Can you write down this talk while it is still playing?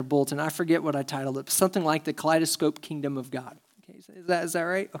bulletin. I forget what I titled it. Something like the Kaleidoscope Kingdom of God. Okay, is that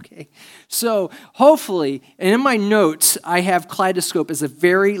right? Okay. So hopefully, and in my notes, I have kaleidoscope as the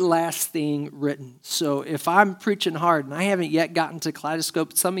very last thing written. So if I'm preaching hard and I haven't yet gotten to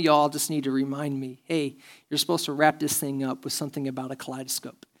kaleidoscope, some of y'all just need to remind me, hey, you're supposed to wrap this thing up with something about a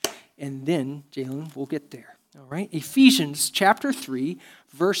kaleidoscope. And then, Jalen, we'll get there. All right? Ephesians chapter 3,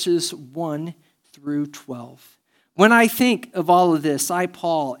 verses 1 through 12. When I think of all of this, I,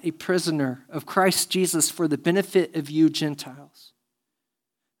 Paul, a prisoner of Christ Jesus for the benefit of you Gentiles,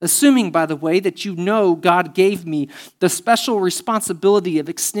 assuming, by the way, that you know God gave me the special responsibility of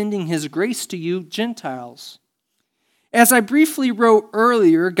extending his grace to you Gentiles. As I briefly wrote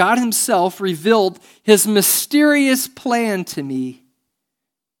earlier, God himself revealed his mysterious plan to me.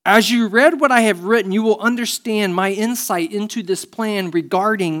 As you read what I have written, you will understand my insight into this plan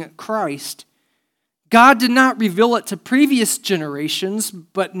regarding Christ. God did not reveal it to previous generations,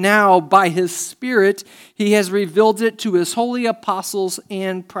 but now by his Spirit, he has revealed it to his holy apostles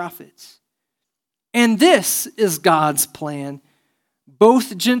and prophets. And this is God's plan.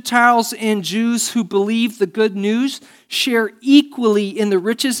 Both Gentiles and Jews who believe the good news share equally in the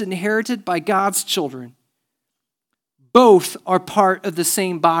riches inherited by God's children. Both are part of the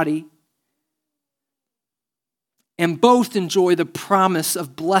same body, and both enjoy the promise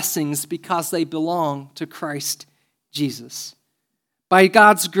of blessings because they belong to Christ Jesus. By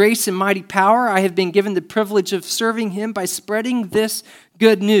God's grace and mighty power, I have been given the privilege of serving him by spreading this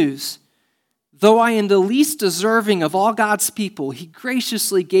good news. Though I am the least deserving of all God's people, he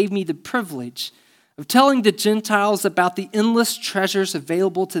graciously gave me the privilege of telling the Gentiles about the endless treasures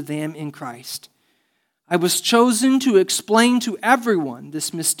available to them in Christ. I was chosen to explain to everyone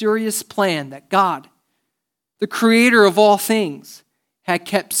this mysterious plan that God, the creator of all things, had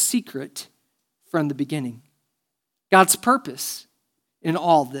kept secret from the beginning. God's purpose in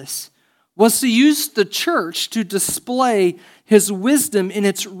all this was to use the church to display his wisdom in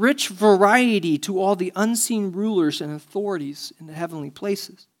its rich variety to all the unseen rulers and authorities in the heavenly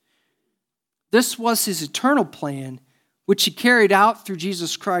places. This was his eternal plan, which he carried out through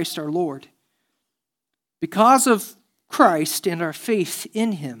Jesus Christ our Lord. Because of Christ and our faith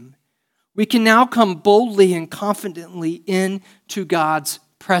in him, we can now come boldly and confidently into God's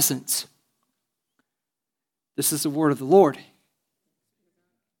presence. This is the word of the Lord.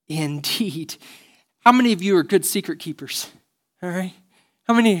 Indeed. How many of you are good secret keepers? All right.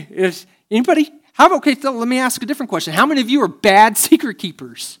 How many? Is anybody? Okay, so let me ask a different question. How many of you are bad secret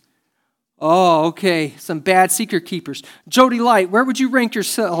keepers? Oh, okay. Some bad secret keepers. Jody Light, where would you rank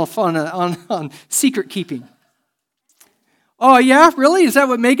yourself on secret keeping? Oh yeah, really? Is that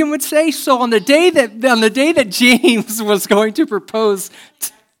what Megan would say? So on the day that James was going to propose,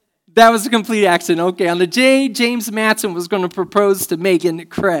 that was a complete accident. Okay, on the day James Matson was going to propose to Megan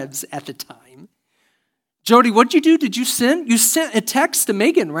Krebs at the time, Jody, what'd you do? Did you sent a text to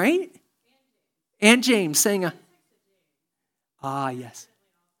Megan, right? And James saying yes.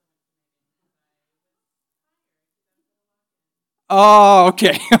 Oh,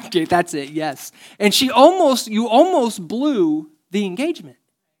 okay, that's it, yes. And you almost blew the engagement.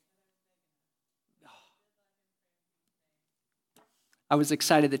 I was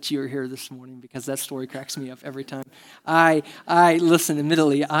excited that you were here this morning because that story cracks me up every time. I listen,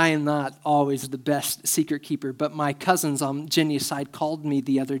 admittedly, I am not always the best secret keeper, but my cousins on Jenny's side called me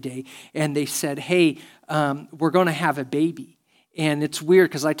the other day and they said, hey, we're going to have a baby. And it's weird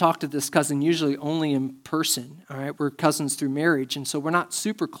because I talk to this cousin usually only in person, all right? We're cousins through marriage, and so we're not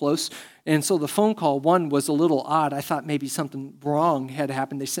super close. And so the phone call, one, was a little odd. I thought maybe something wrong had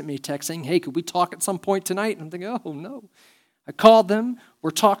happened. They sent me a text saying, hey, could we talk at some point tonight? And I'm thinking, oh, no. I called them,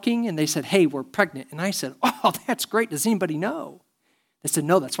 we're talking, and they said, hey, we're pregnant. And I said, oh, that's great. Does anybody know? They said,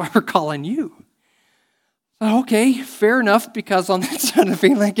 no, that's why we're calling you. Okay, fair enough, because on that side of the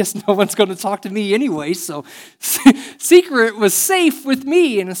family, I guess no one's going to talk to me anyway, so secret was safe with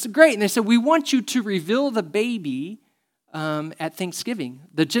me, and it's great. And they said, we want you to reveal the baby at Thanksgiving,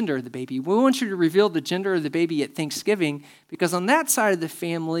 the gender of the baby. We want you to reveal the gender of the baby at Thanksgiving, because on that side of the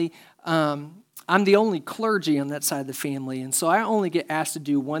family, I'm the only clergy on that side of the family, and so I only get asked to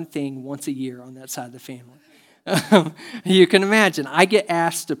do one thing once a year on that side of the family. You can imagine, I get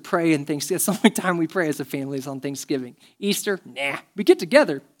asked to pray on Thanksgiving. It's the only time we pray as a family is on Thanksgiving. Easter, nah. We get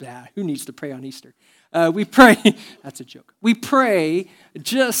together, who needs to pray on Easter? We pray, that's a joke. We pray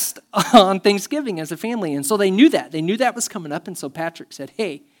just on Thanksgiving as a family. And so they knew that. They knew that was coming up. And so Patrick said,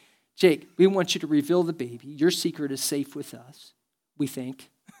 hey, Jake, we want you to reveal the baby. Your secret is safe with us, we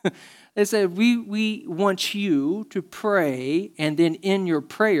think. They said, we want you to pray and then in your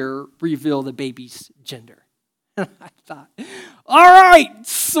prayer reveal the baby's gender. And I thought, all right,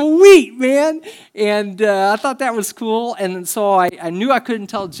 sweet, man. And I thought that was cool. And so I knew I couldn't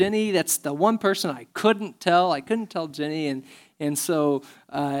tell Jenny. That's the one person I couldn't tell. I couldn't tell Jenny. And so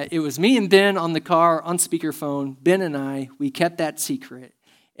it was me and Ben on the car on speakerphone. Ben and I, we kept that secret.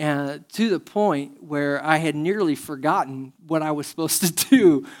 To the point where I had nearly forgotten what I was supposed to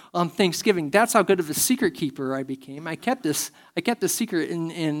do on Thanksgiving. That's how good of a secret keeper I became. I kept this secret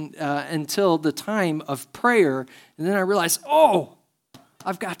until the time of prayer, and then I realized, oh,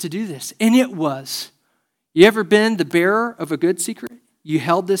 I've got to do this. And it was. You ever been the bearer of a good secret? You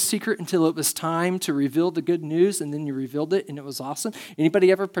held this secret until it was time to reveal the good news, and then you revealed it, and it was awesome.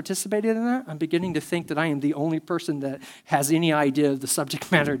 Anybody ever participated in that? I'm beginning to think that I am the only person that has any idea of the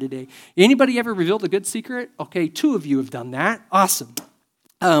subject matter today. Anybody ever revealed a good secret? Okay, 2 of you have done that. Awesome.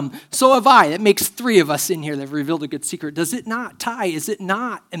 So have I. That makes 3 of us in here that have revealed a good secret. Does it not, Ty? Is it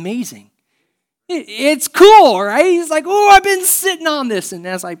not amazing? It's cool, right? He's like, oh, I've been sitting on this. And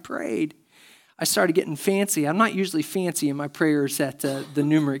as I prayed, I started getting fancy. I'm not usually fancy in my prayers at the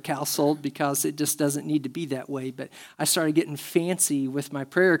Numeric household because it just doesn't need to be that way. But I started getting fancy with my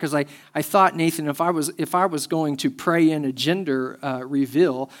prayer because I thought, Nathan, if I was going to pray in a gender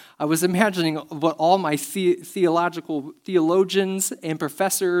reveal, I was imagining what all my theologians and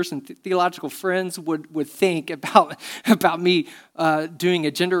professors and theological friends would think about me doing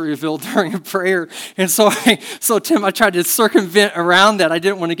a gender reveal during a prayer. And so Tim, I tried to circumvent around that. I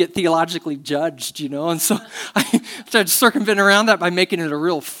didn't want to get theologically judged, and so I tried to circumvent around that by making it a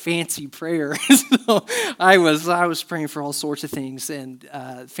real fancy prayer. So I was praying for all sorts of things, and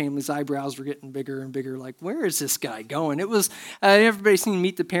family's eyebrows were getting bigger and bigger, like, where is this guy going? It was, everybody's seen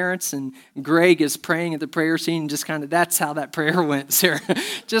Meet the Parents, and Greg is praying at the prayer scene, just kind of, that's how that prayer went, Sarah.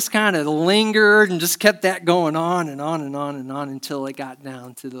 Just kind of lingered and just kept that going on and on and on and on until it got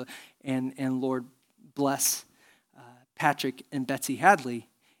down to the, and Lord bless Patrick and Betsy Hadley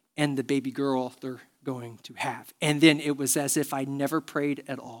and the baby girl they're going to have. And then it was as if I never prayed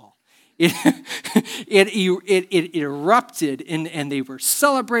at all. It erupted, and they were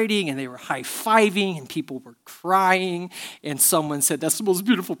celebrating, and they were high-fiving, and people were crying, and someone said, that's the most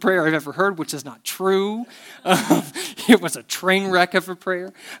beautiful prayer I've ever heard, which is not true. It was a train wreck of a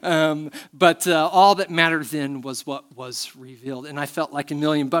prayer. But all that mattered then was what was revealed, and I felt like $1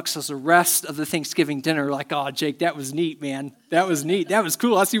 million as the rest of the Thanksgiving dinner, like, oh, Jake, that was neat, man. That was neat. That was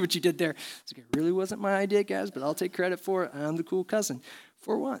cool. I see what you did there. It's like, it really wasn't my idea, guys, but I'll take credit for it. I'm the cool cousin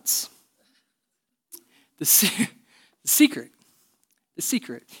for once. The secret.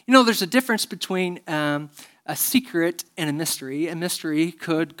 There's a difference between a secret and a mystery. A mystery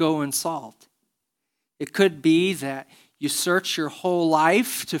could go unsolved. It could be that you search your whole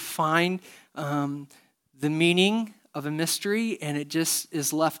life to find the meaning of a mystery, and it just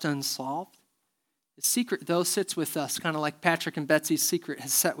is left unsolved. The secret, though, sits with us, kind of like Patrick and Betsy's secret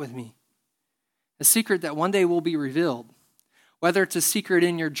has sat with me. A secret that one day will be revealed. Whether it's a secret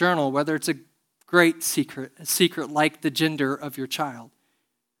in your journal, whether it's a great secret, a secret like the gender of your child,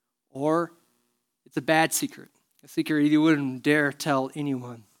 or it's a bad secret, a secret you wouldn't dare tell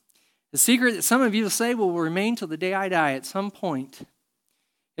anyone. The secret that some of you will say will remain till the day I die. At some point,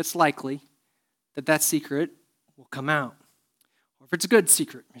 it's likely that secret will come out. Or if it's a good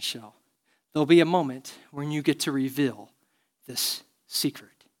secret, Michelle, there'll be a moment when you get to reveal this secret.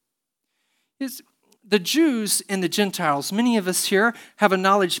 The Jews and the Gentiles, many of us here have a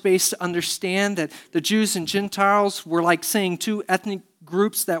knowledge base to understand that the Jews and Gentiles were like saying 2 ethnic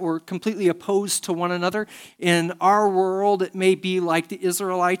groups that were completely opposed to one another. In our world, it may be like the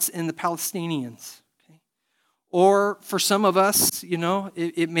Israelites and the Palestinians. Okay? Or for some of us,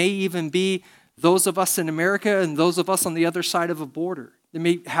 it may even be those of us in America and those of us on the other side of a border. They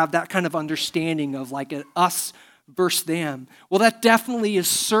may have that kind of understanding of like an us versus them. Well, that definitely is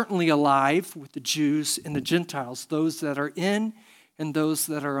certainly alive with the Jews and the Gentiles, those that are in and those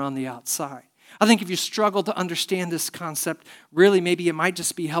that are on the outside. I think if you struggle to understand this concept, really maybe it might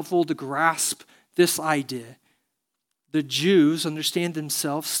just be helpful to grasp this idea. The Jews understand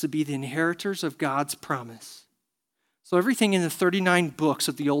themselves to be the inheritors of God's promise. So everything in the 39 books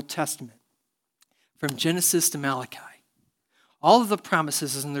of the Old Testament, from Genesis to Malachi, all of the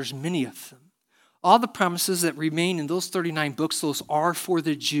promises, and there's many of them, all the promises that remain in those 39 books, those are for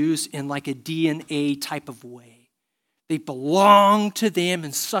the Jews in like a DNA type of way. They belong to them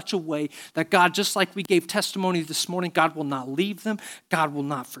in such a way that God, just like we gave testimony this morning, God will not leave them. God will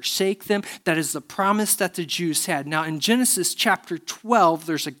not forsake them. That is the promise that the Jews had. Now in Genesis chapter 12,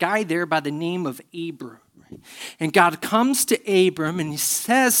 there's a guy there by the name of Abram. And God comes to Abram and he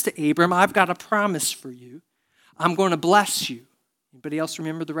says to Abram, I've got a promise for you. I'm going to bless you. Anybody else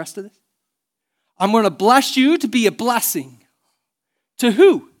remember the rest of this? I'm going to bless you to be a blessing. To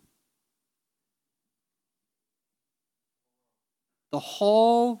who? The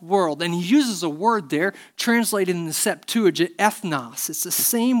whole world. And he uses a word there translated in the Septuagint, ethnos. It's the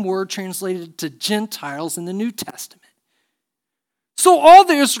same word translated to Gentiles in the New Testament. So all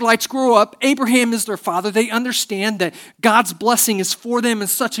the Israelites grow up. Abraham is their father. They understand that God's blessing is for them in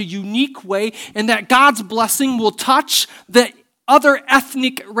such a unique way, and that God's blessing will touch the other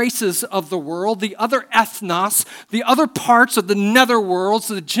ethnic races of the world, the other ethnos, the other parts of the netherworlds,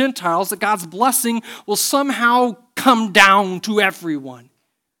 the Gentiles, that God's blessing will somehow come down to everyone.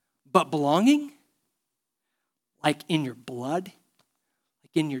 But belonging, like in your blood,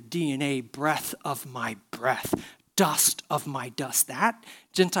 like in your DNA, breath of my breath, dust of my dust, that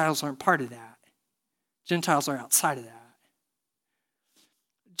Gentiles aren't part of that. Gentiles are outside of that.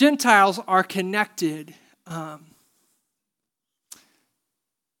 Gentiles are connected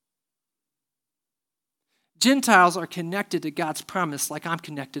Gentiles are connected to God's promise like I'm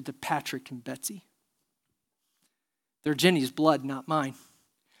connected to Patrick and Betsy. They're Jenny's blood, not mine.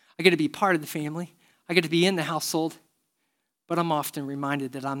 I get to be part of the family. I get to be in the household, but I'm often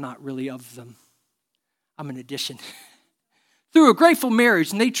reminded that I'm not really of them. I'm an addition. Through a grateful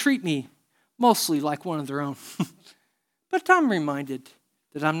marriage, and they treat me mostly like one of their own. But I'm reminded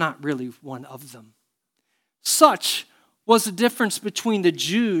that I'm not really one of them. Such was the difference between the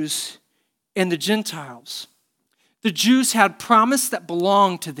Jews and the Gentiles. The Jews had promise that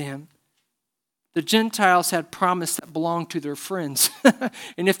belonged to them. The Gentiles had promise that belonged to their friends.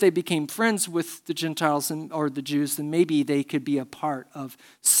 And if they became friends with the Gentiles or the Jews, then maybe they could be a part of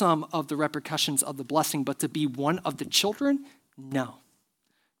some of the repercussions of the blessing. But to be one of the children, no.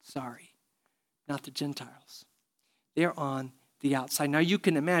 Sorry, not the Gentiles. They're on the outside. Now you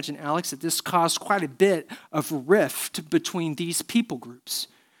can imagine, Alex, that this caused quite a bit of rift between these people groups.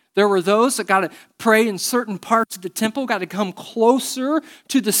 There were those that got to pray in certain parts of the temple, got to come closer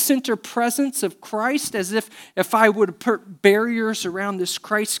to the center presence of Christ, as if I would put barriers around this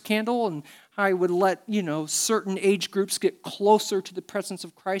Christ candle and I would let, certain age groups get closer to the presence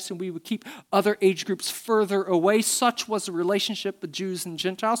of Christ and we would keep other age groups further away. Such was the relationship with Jews and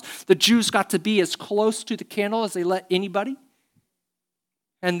Gentiles. The Jews got to be as close to the candle as they let anybody.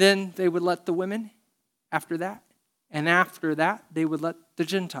 And then they would let the women after that. And after that, they would let the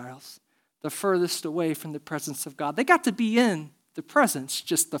Gentiles, the furthest away from the presence of God. They got to be in the presence,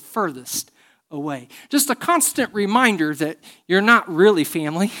 just the furthest away. Just a constant reminder that you're not really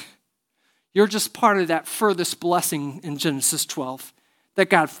family. You're just part of that furthest blessing in Genesis 12. That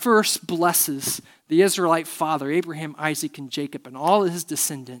God first blesses the Israelite father, Abraham, Isaac, and Jacob, and all of his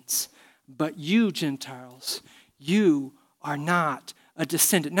descendants. But you, Gentiles, you are not a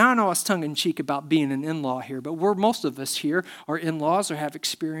descendant. Now I know I was tongue-in-cheek about being an in-law here, but most of us here are in-laws or have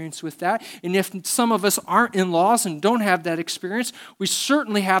experience with that. And if some of us aren't in-laws and don't have that experience, we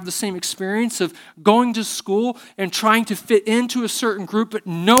certainly have the same experience of going to school and trying to fit into a certain group, but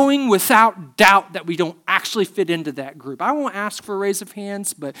knowing without doubt that we don't actually fit into that group. I won't ask for a raise of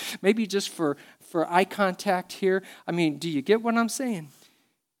hands, but maybe just for eye contact here. I mean, do you get what I'm saying?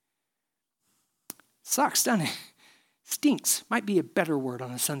 Sucks, doesn't it? Stinks might be a better word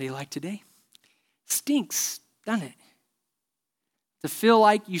on a Sunday like today. Stinks, doesn't it? To feel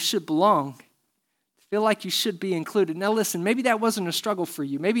like you should belong. To feel like you should be included. Now listen, maybe that wasn't a struggle for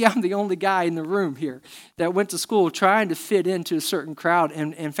you. Maybe I'm the only guy in the room here that went to school trying to fit into a certain crowd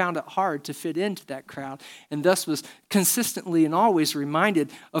and found it hard to fit into that crowd, and thus was consistently and always reminded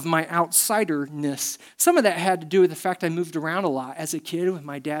of my outsiderness. Some of that had to do with the fact I moved around a lot as a kid with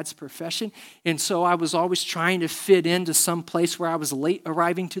my dad's profession, and so I was always trying to fit into some place where I was late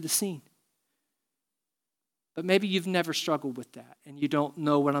arriving to the scene. But maybe you've never struggled with that, and you don't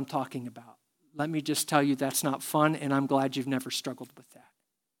know what I'm talking about. Let me just tell you that's not fun, and I'm glad you've never struggled with that.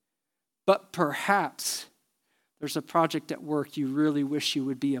 But perhaps there's a project at work you really wish you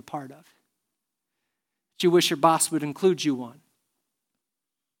would be a part of, that you wish your boss would include you on,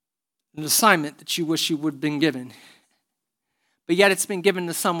 an assignment that you wish you would have been given. But yet it's been given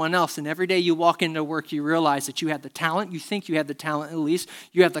to someone else, and every day you walk into work, you realize that you have the talent, you think you have the talent at least,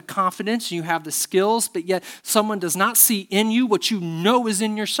 you have the confidence, you have the skills, but yet someone does not see in you what you know is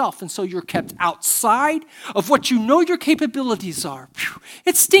in yourself, and so you're kept outside of what you know your capabilities are. Whew.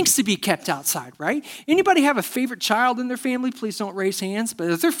 It stinks to be kept outside, right? Anybody have a favorite child in their family? Please don't raise hands, but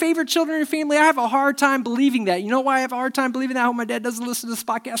is there favorite children in your family? I have a hard time believing that. You know why I have a hard time believing that? I hope my dad doesn't listen to this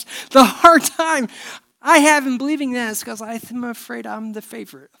podcast. The hard time I have in believing that is because I'm afraid I'm the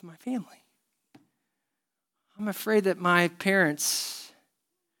favorite of my family. I'm afraid that my parents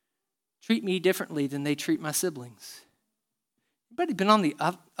treat me differently than they treat my siblings. Anybody been on the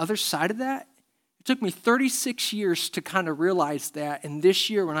other side of that It took me 36 years to kind of realize that. And this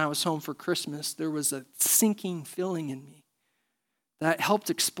year when I was home for Christmas, there was a sinking feeling in me that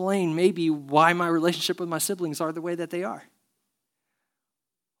helped explain maybe why my relationship with my siblings are the way that they are.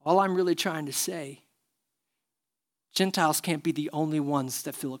 All I'm really trying to say, Gentiles can't be the only ones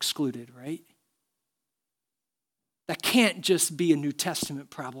that feel excluded, right? That can't just be a New Testament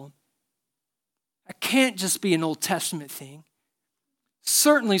problem. That can't just be an Old Testament thing.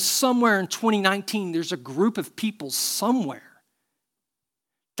 Certainly somewhere in 2019, there's a group of people somewhere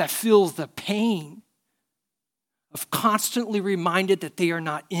that feels the pain of constantly reminded that they are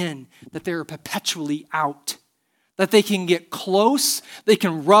not in, that they are perpetually out, that they can get close, they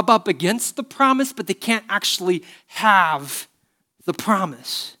can rub up against the promise, but they can't actually have the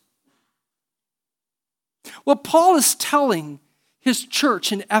promise. What Paul is telling his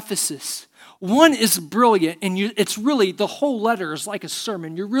church in Ephesus, one is brilliant, and it's really, the whole letter is like a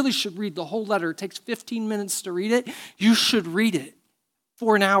sermon. You really should read the whole letter. It takes 15 minutes to read it. You should read it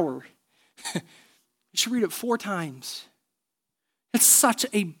for an hour. You should read it 4 times. It's such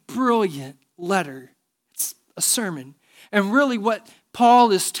a brilliant letter. It's a sermon. And really what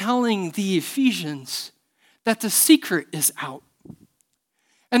Paul is telling the Ephesians, that the secret is out.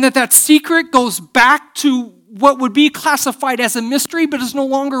 And that secret goes back to what would be classified as a mystery, but is no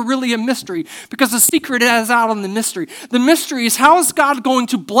longer really a mystery, because the secret is out on the mystery. The mystery is, how is God going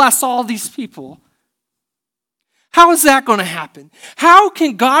to bless all these people? How is that going to happen? How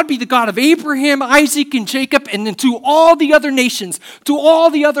can God be the God of Abraham, Isaac, and Jacob, and then to all the other nations, to all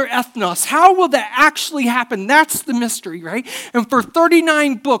the other ethnos? How will that actually happen? That's the mystery, right? And for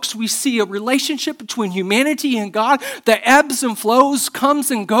 39 books, we see a relationship between humanity and God that ebbs and flows, comes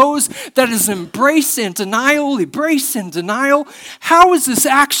and goes, that is embrace and denial, embrace and denial. How is this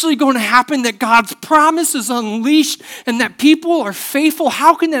actually going to happen, that God's promise is unleashed and that people are faithful?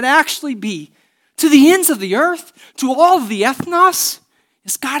 How can that actually be? To the ends of the earth, to all of the ethnos?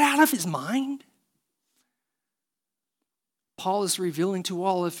 Is God out of his mind? Paul is revealing to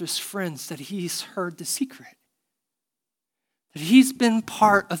all of his friends that he's heard the secret. That he's been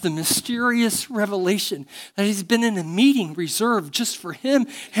part of the mysterious revelation. That he's been in a meeting reserved just for him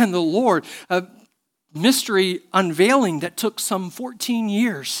and the Lord. A mystery unveiling that took some 14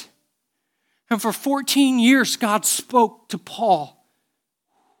 years. And for 14 years, God spoke to Paul,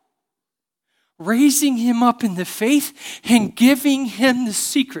 raising him up in the faith and giving him the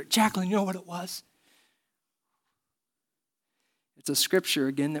secret. Jacqueline, you know what it was? It's a scripture,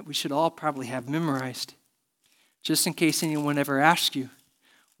 again, that we should all probably have memorized. Just in case anyone ever asks you,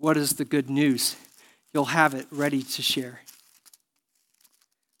 what is the good news? You'll have it ready to share.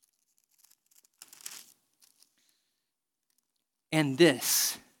 And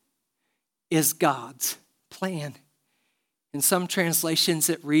this is God's plan. In some translations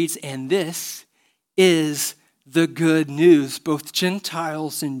it reads, and this is the good news. Both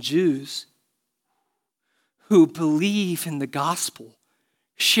Gentiles and Jews who believe in the gospel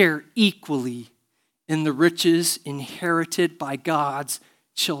share equally in the riches inherited by God's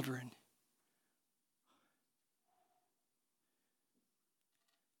children.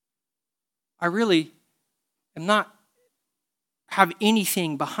 I really am not have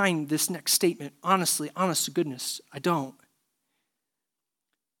anything behind this next statement. Honestly, honest to goodness, I don't.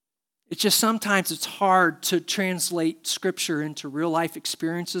 It's just sometimes it's hard to translate scripture into real life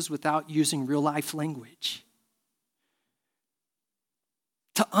experiences without using real life language.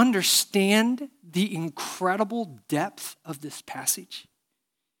 To understand the incredible depth of this passage,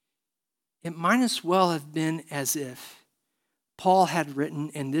 it might as well have been as if Paul had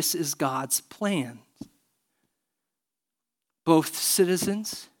written, and this is God's plan. Both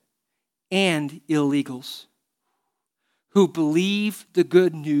citizens and illegals who believe the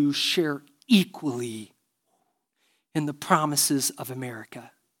good news share equally in the promises of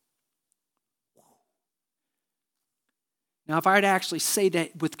America. Now, if I were to actually say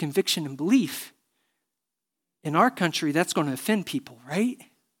that with conviction and belief, in our country, that's going to offend people, right?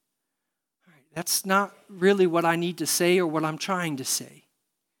 All right, that's not really what I need to say or what I'm trying to say.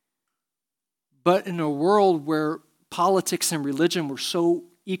 But in a world where politics and religion were so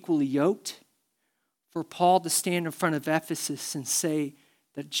equally yoked, for Paul to stand in front of Ephesus and say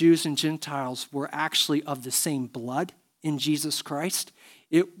that Jews and Gentiles were actually of the same blood in Jesus Christ,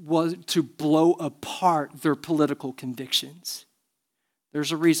 it was to blow apart their political convictions.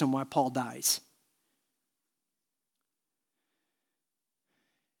 There's a reason why Paul dies.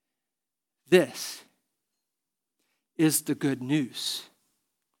 This is the good news.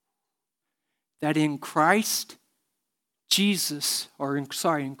 That in Christ,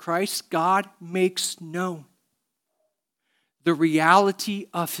 in Christ, God makes known the reality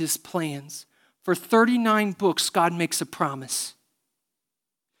of his plans For 39 books, God makes a promise.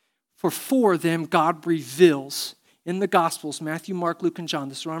 For 4 of them, God reveals in the Gospels, Matthew, Mark, Luke, and John.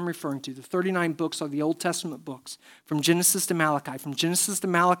 This is what I'm referring to. The 39 books are the Old Testament books, from Genesis to Malachi. From Genesis to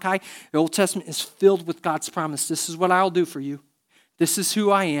Malachi, the Old Testament is filled with God's promise. This is what I'll do for you. This is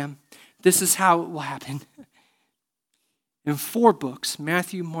who I am. This is how it will happen. In 4 books,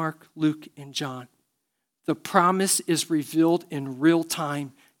 Matthew, Mark, Luke, and John, the promise is revealed in real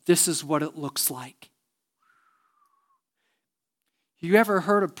time. This is what it looks like. You ever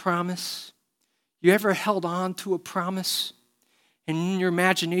heard a promise? You ever held on to a promise? And in your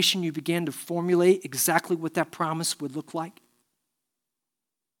imagination, you began to formulate exactly what that promise would look like?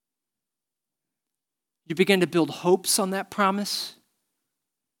 You began to build hopes on that promise.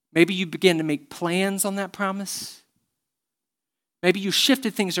 Maybe you began to make plans on that promise. Maybe you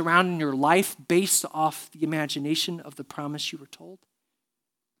shifted things around in your life based off the imagination of the promise you were told.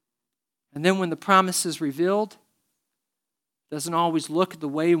 And then when the promise is revealed, it doesn't always look the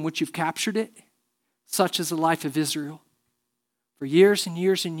way in which you've captured it. Such is the life of Israel. For years and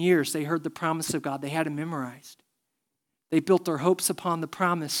years and years, they heard the promise of God. They had it memorized. They built their hopes upon the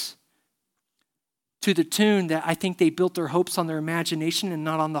promise to the tune that I think they built their hopes on their imagination and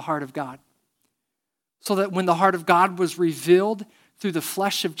not on the heart of God. So that when the heart of God was revealed through the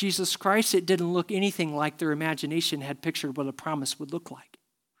flesh of Jesus Christ, it didn't look anything like their imagination had pictured what a promise would look like.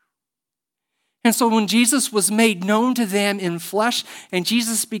 And so when Jesus was made known to them in flesh, and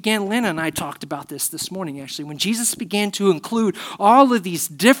Jesus began, Lena and I talked about this morning actually, when Jesus began to include all of these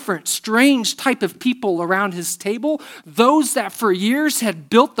different, strange type of people around his table, those that for years had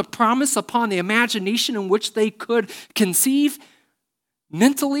built the promise upon the imagination in which they could conceive,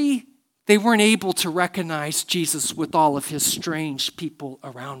 mentally, they weren't able to recognize Jesus with all of his strange people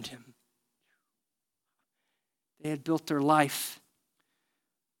around him. They had built their life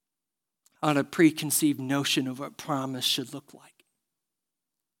on a preconceived notion of what promise should look like.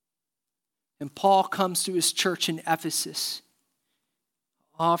 And Paul comes to his church in Ephesus.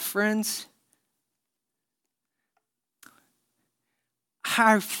 Friends,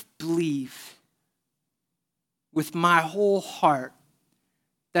 I believe with my whole heart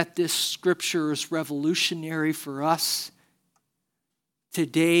that this scripture is revolutionary for us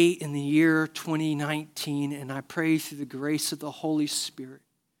today in the year 2019, and I pray through the grace of the Holy Spirit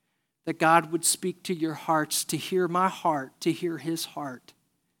that God would speak to your hearts, to hear my heart, to hear his heart.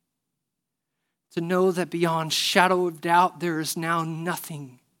 To know that beyond shadow of doubt, there is now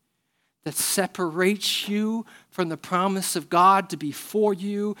nothing that separates you from the promise of God to be for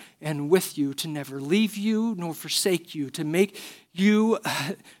you and with you, to never leave you nor forsake you, to make you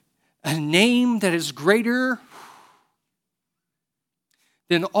a name that is greater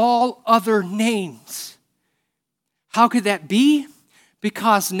than all other names. How could that be?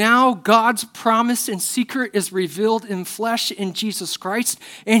 Because now God's promise in secret is revealed in flesh in Jesus Christ,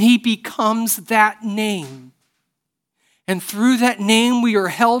 and he becomes that name. And through that name, we are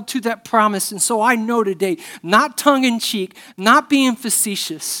held to that promise. And so I know today, not tongue-in-cheek, not being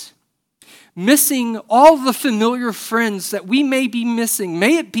facetious, missing all the familiar friends that we may be missing.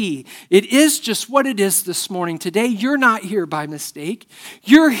 May it be. It is just what it is this morning. Today, you're not here by mistake.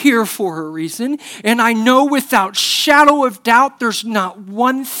 You're here for a reason. And I know without shadow of doubt, there's not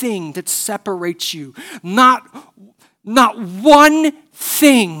one thing that separates you. Not one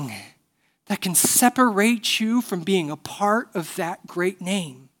thing that can separate you from being a part of that great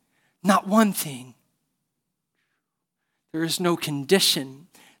name. Not one thing. There is no condition.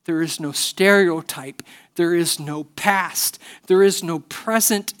 There is no stereotype. There is no past. There is no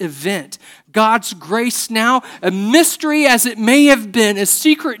present event. God's grace now, a mystery as it may have been, a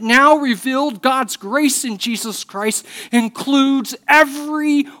secret now revealed, God's grace in Jesus Christ includes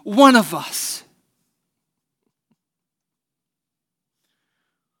every one of us.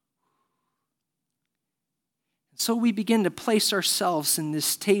 So we begin to place ourselves in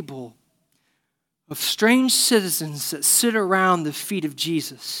this table of strange citizens that sit around the feet of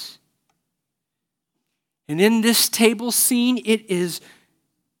Jesus. And in this table scene, it is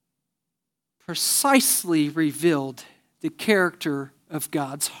precisely revealed the character of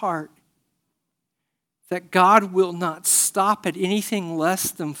God's heart. That God will not stop at anything less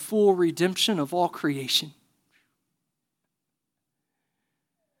than full redemption of all creation.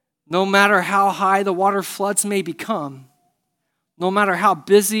 No matter how high the water floods may become, no matter how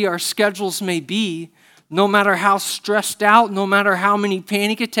busy our schedules may be, no matter how stressed out, no matter how many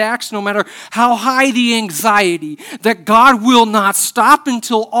panic attacks, no matter how high the anxiety, that God will not stop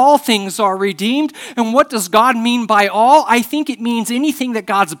until all things are redeemed. And what does God mean by all? I think it means anything that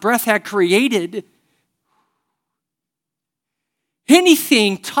God's breath had created.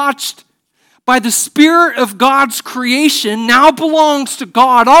 Anything touched by the Spirit of God's creation now belongs to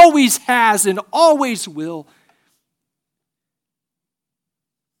God, always has and always will.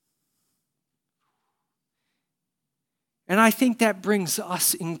 And I think that brings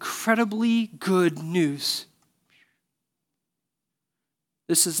us incredibly good news.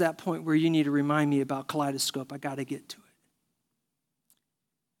 This is that point where you need to remind me about Kaleidoscope. I got to get to it.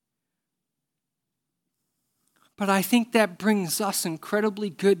 But I think that brings us incredibly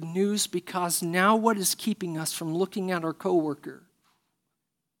good news, because now what is keeping us from looking at our coworker?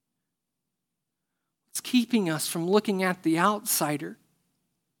 It's keeping us from looking at the outsider,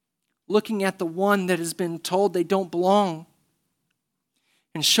 looking at the one that has been told they don't belong,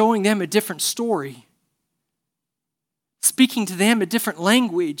 and showing them a different story, speaking to them a different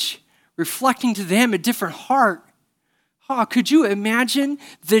language, reflecting to them a different heart. Oh, could you imagine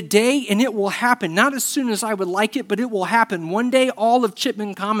the day, and it will happen, not as soon as I would like it, but it will happen. One day, all of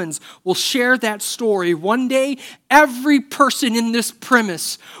Chipman Commons will share that story. One day, every person in this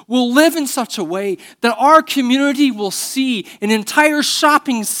premise will live in such a way that our community will see an entire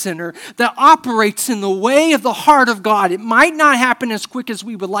shopping center that operates in the way of the heart of God. It might not happen as quick as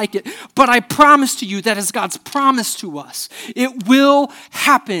we would like it, but I promise to you that is God's promise to us. It will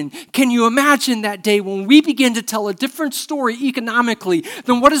happen. Can you imagine that day when we begin to tell a different story economically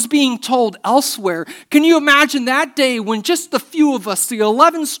than what is being told elsewhere? Can you imagine that day when just the few of us, the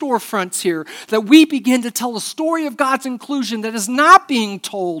 11 storefronts here, that we begin to tell a story of God's inclusion that is not being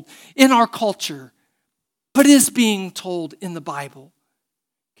told in our culture, but is being told in the Bible?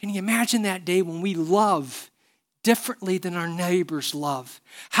 Can you imagine that day when we love differently than our neighbors love?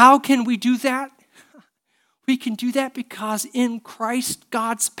 How can we do that? We can do that because in Christ,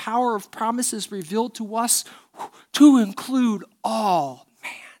 God's power of promise is revealed to us to include all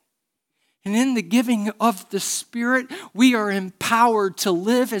man. And in the giving of the Spirit, we are empowered to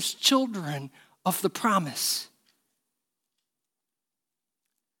live as children of the promise.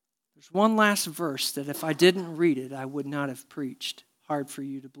 There's one last verse that if I didn't read it, I would not have preached. Hard for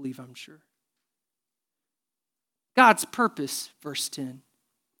you to believe, I'm sure. God's purpose, verse 10.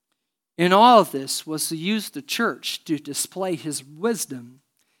 In all of this was to use the church to display his wisdom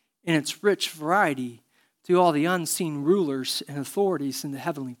in its rich variety to all the unseen rulers and authorities in the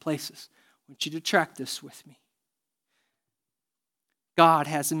heavenly places. I want you to track this with me. God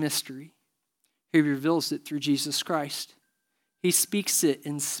has a mystery. He reveals it through Jesus Christ. He speaks it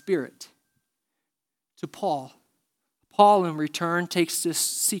in spirit to Paul. Paul, in return, takes this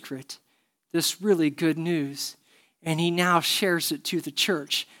secret, this really good news, and he now shares it to the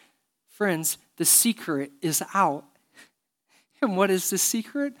church. Friends, the secret is out. And what is the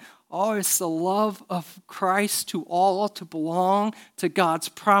secret? Oh, it's the love of Christ to all, to belong to God's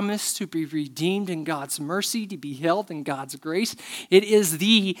promise, to be redeemed in God's mercy, to be held in God's grace. It is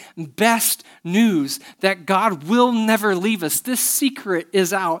the best news that God will never leave us. This secret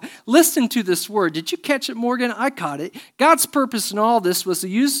is out. Listen to this word. Did you catch it, Morgan? I caught it. God's purpose in all this was to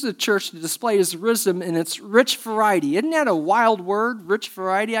use the church to display his wisdom in its rich variety. Isn't that a wild word, rich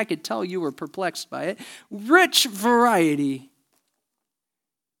variety? I could tell you were perplexed by it. Rich variety.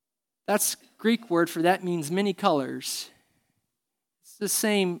 That's Greek word for that means many colors. It's the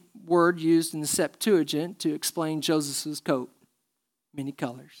same word used in the Septuagint to explain Joseph's coat. Many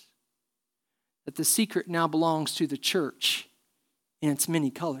colors. That the secret now belongs to the church in its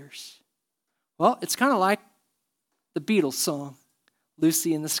many colors. Well, it's kind of like the Beatles song,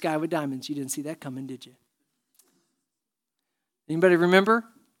 Lucy in the Sky with Diamonds. You didn't see that coming, did you? Anybody remember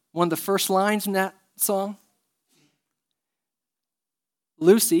one of the first lines in that song?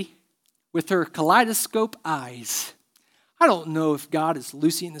 Lucy with her kaleidoscope eyes. I don't know if God is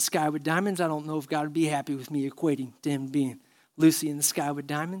Lucy in the Sky with Diamonds. I don't know if God would be happy with me equating to him being Lucy in the Sky with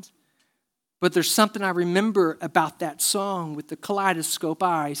Diamonds. But there's something I remember about that song with the kaleidoscope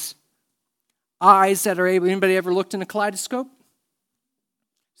eyes. Eyes that are able, anybody ever looked in a kaleidoscope?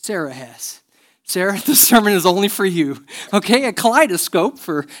 Sarah has. Sarah, the sermon is only for you. Okay, a kaleidoscope,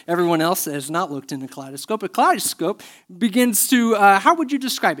 for everyone else that has not looked in a kaleidoscope begins to, how would you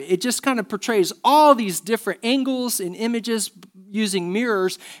describe it? It just kind of portrays all these different angles and images using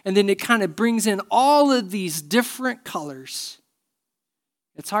mirrors, and then it kind of brings in all of these different colors.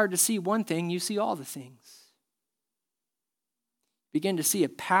 It's hard to see one thing, you see all the things. Begin to see a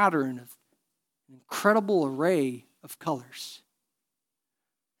pattern of an incredible array of colors.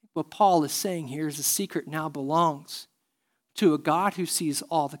 What Paul is saying here is the secret now belongs to a God who sees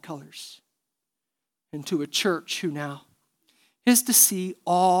all the colors and to a church who now is to see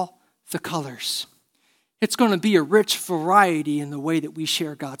all the colors. It's going to be a rich variety in the way that we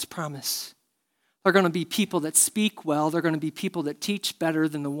share God's promise. They're going to be people that speak well. They're going to be people that teach better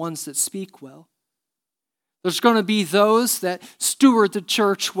than the ones that speak well. There's going to be those that steward the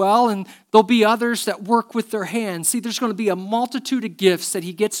church well, and there'll be others that work with their hands. See, there's going to be a multitude of gifts that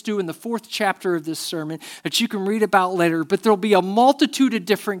he gets to in the 4th chapter of this sermon that you can read about later, but there'll be a multitude of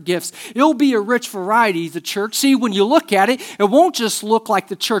different gifts. It'll be a rich variety, the church. See, when you look at it, it won't just look like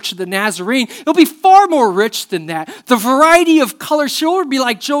the Church of the Nazarene. It'll be far more rich than that. The variety of colors will be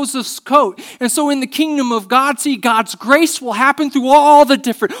like Joseph's coat. And so in the kingdom of God, see, God's grace will happen through all the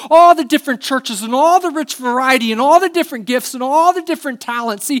different churches and all the rich variety and all the different gifts and all the different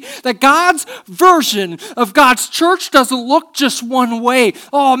talents. See, that God's version of God's church doesn't look just one way.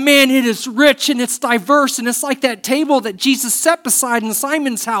 Oh man, it is rich and it's diverse, and it's like that table that Jesus set beside in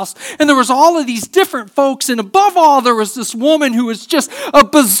Simon's house. And there was all of these different folks, and above all, there was this woman who was just a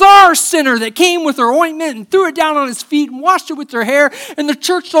bizarre sinner that came with her ointment and threw it down on his feet and washed it with her hair. And the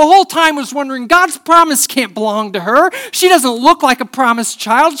church the whole time was wondering, God's promise can't belong to her. She doesn't look like a promised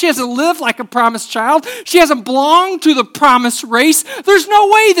child. She hasn't lived like a promised child. She hasn't belonged to the promised race. There's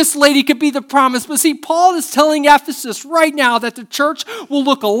no way this lady could be the promise. But see, Paul is telling Ephesus right now that the church will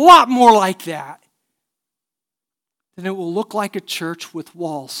look a lot more like that. Then it will look like a church with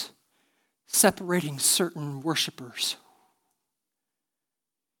walls separating certain worshipers.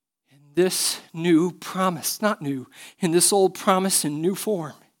 In this new promise, not new, in this old promise in new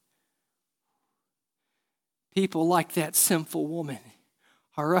form, people like that sinful woman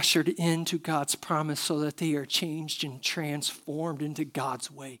are ushered into God's promise so that they are changed and transformed into God's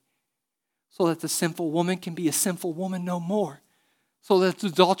way. So that the sinful woman can be a sinful woman no more. So that the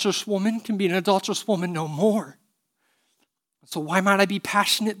adulterous woman can be an adulterous woman no more. So why might I be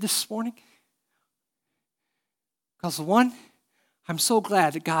passionate this morning? Because one, I'm so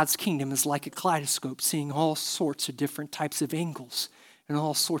glad that God's kingdom is like a kaleidoscope, seeing all sorts of different types of angles and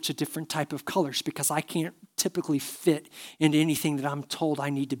all sorts of different type of colors, because I can't typically fit into anything that I'm told I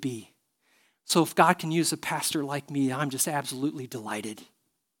need to be. So if God can use a pastor like me, I'm just absolutely delighted.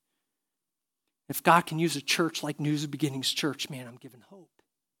 If God can use a church like News of Beginnings Church, man, I'm given hope.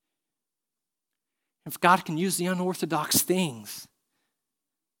 If God can use the unorthodox things,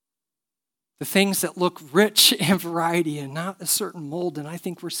 the things that look rich in variety and not a certain mold, then I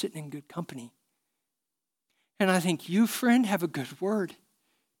think we're sitting in good company. And I think you, friend, have a good word.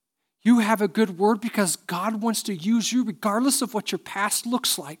 You have a good word because God wants to use you regardless of what your past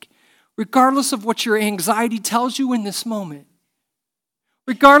looks like, regardless of what your anxiety tells you in this moment,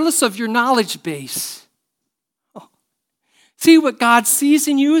 regardless of your knowledge base. Oh. See, what God sees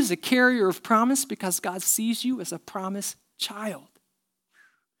in you is a carrier of promise because God sees you as a promised child.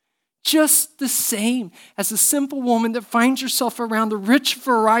 Just the same as a simple woman that finds herself around the rich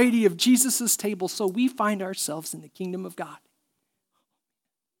variety of Jesus' table, so we find ourselves in the kingdom of God.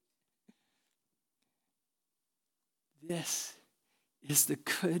 This is the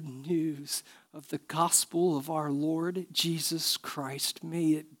good news of the gospel of our Lord Jesus Christ.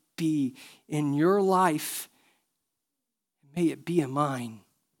 May it be in your life. May it be in mine.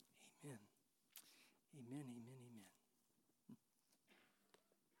 Amen. Amen, amen, amen.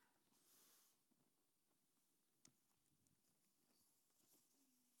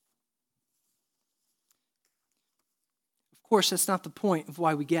 Of course, that's not the point of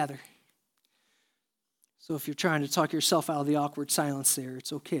why we gather. So if you're trying to talk yourself out of the awkward silence there,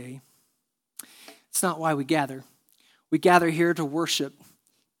 it's okay. It's not why we gather. We gather here to worship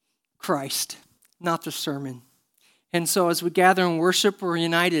Christ, not the sermon. And so as we gather and worship, we're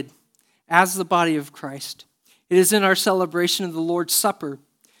united as the body of Christ. It is in our celebration of the Lord's Supper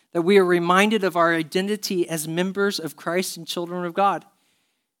that we are reminded of our identity as members of Christ and children of God.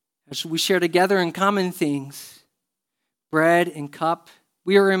 As we share together in common things, bread and cup,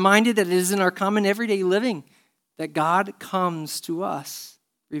 we are reminded that it is in our common everyday living that God comes to us,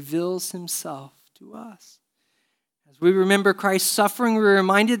 reveals himself to us. As we remember Christ's suffering, we're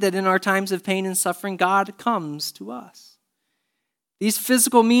reminded that in our times of pain and suffering, God comes to us. These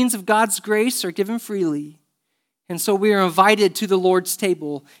physical means of God's grace are given freely. And so we are invited to the Lord's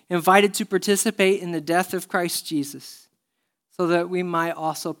table, invited to participate in the death of Christ Jesus, so that we might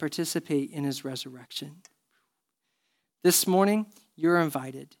also participate in his resurrection. This morning, you're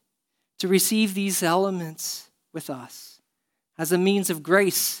invited to receive these elements with us as a means of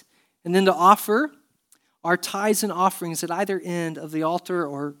grace, and then to offer our tithes and offerings at either end of the altar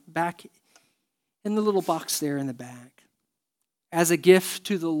or back in the little box there in the back as a gift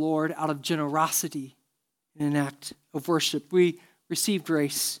to the Lord out of generosity in an act of worship. We receive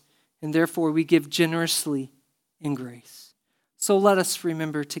grace, and therefore we give generously in grace. So let us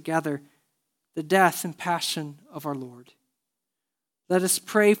remember together the death and passion of our Lord. Let us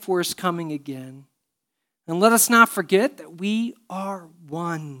pray for his coming again. And let us not forget that we are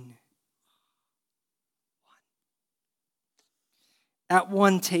one. At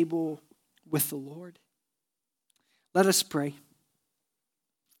one table with the Lord. Let us pray.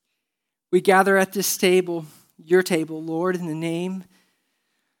 We gather at this table, your table, Lord, in the name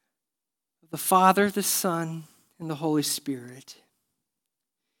of the Father, the Son, and the Holy Spirit,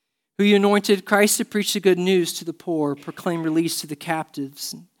 who you anointed Christ to preach the good news to the poor, proclaim release to the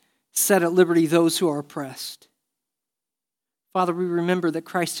captives, and set at liberty those who are oppressed. Father, we remember that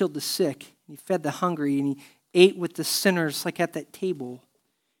Christ healed the sick, and he fed the hungry, and he ate with the sinners like at that table.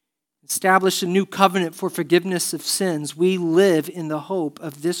 Established a new covenant for forgiveness of sins. We live in the hope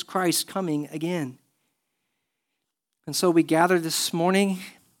of this Christ coming again. And so we gather this morning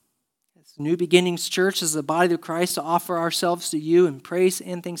as New Beginnings Church, as the body of Christ, to offer ourselves to you in praise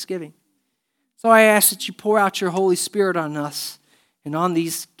and thanksgiving. So I ask that you pour out your Holy Spirit on us and on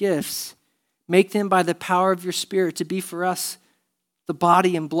these gifts. Make them by the power of your Spirit to be for us the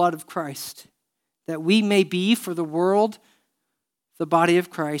body and blood of Christ, that we may be for the world the body of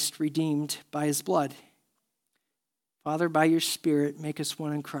Christ redeemed by his blood. Father, by your Spirit, make us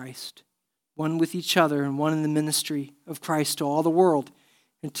one in Christ, one with each other and one in the ministry of Christ to all the world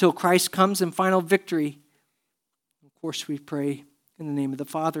until Christ comes in final victory. Of course, we pray in the name of the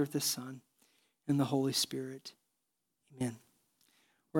Father, the Son, and the Holy Spirit. Amen.